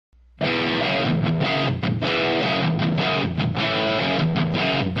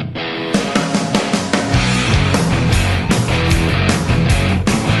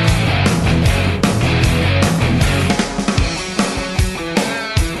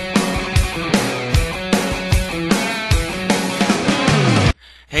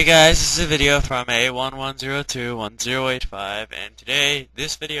Hey guys, this is a video from A11021085, and today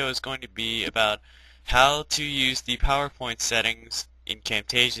this video is going to be about how to use the PowerPoint settings in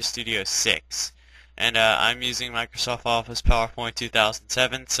Camtasia Studio 6. And I'm using Microsoft Office PowerPoint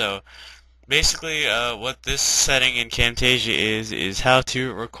 2007, so basically what this setting in Camtasia is how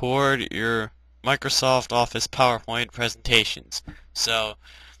to record your Microsoft Office PowerPoint presentations. So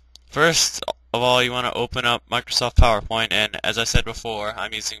first of all, you want to open up Microsoft PowerPoint, and as I said before,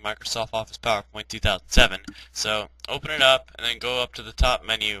 I'm using Microsoft Office PowerPoint 2007. So open it up, and then go up to the top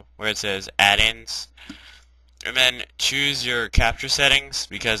menu where it says Add-ins, and then choose your capture settings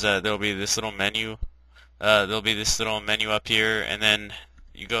because there'll be this little menu. Up here, and then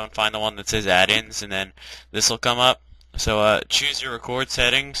you go and find the one that says Add-ins, and then this will come up. So choose your record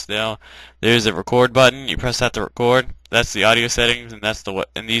settings. There's a record button. You press that to record. That's the audio settings, and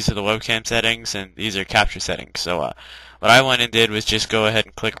these are the webcam settings, and these are capture settings. So what I went and did was just go ahead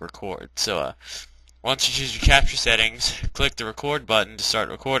and click record. So once you choose your capture settings, click the record button to start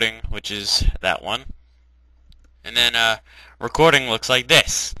recording, which is that one. And then recording looks like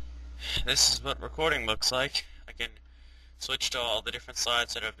this. This is what recording looks like. I can switch to all the different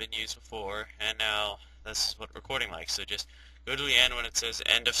slides that have been used before, and now this is what recording like. So just go to the end when it says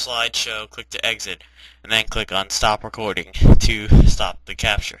end of slideshow, click to exit, and then click on stop recording to stop the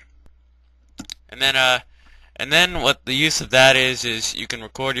capture. And then what the use of that is you can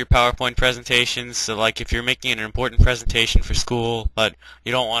record your PowerPoint presentations. So like if you're making an important presentation for school, but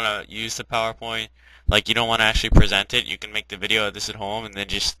you don't want to use the PowerPoint, like you don't want to actually present it, you can make the video of this at home and then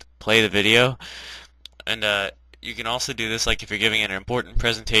just play the video. And you can also do this like if you're giving an important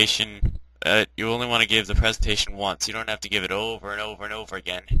presentation. You only want to give the presentation once. You don't have to give it over and over and over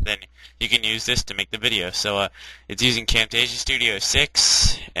again. Then you can use this to make the video. So it's using Camtasia Studio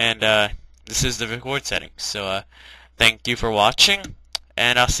 6, and this is the record settings. So thank you for watching,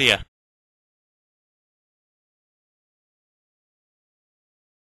 and I'll see ya.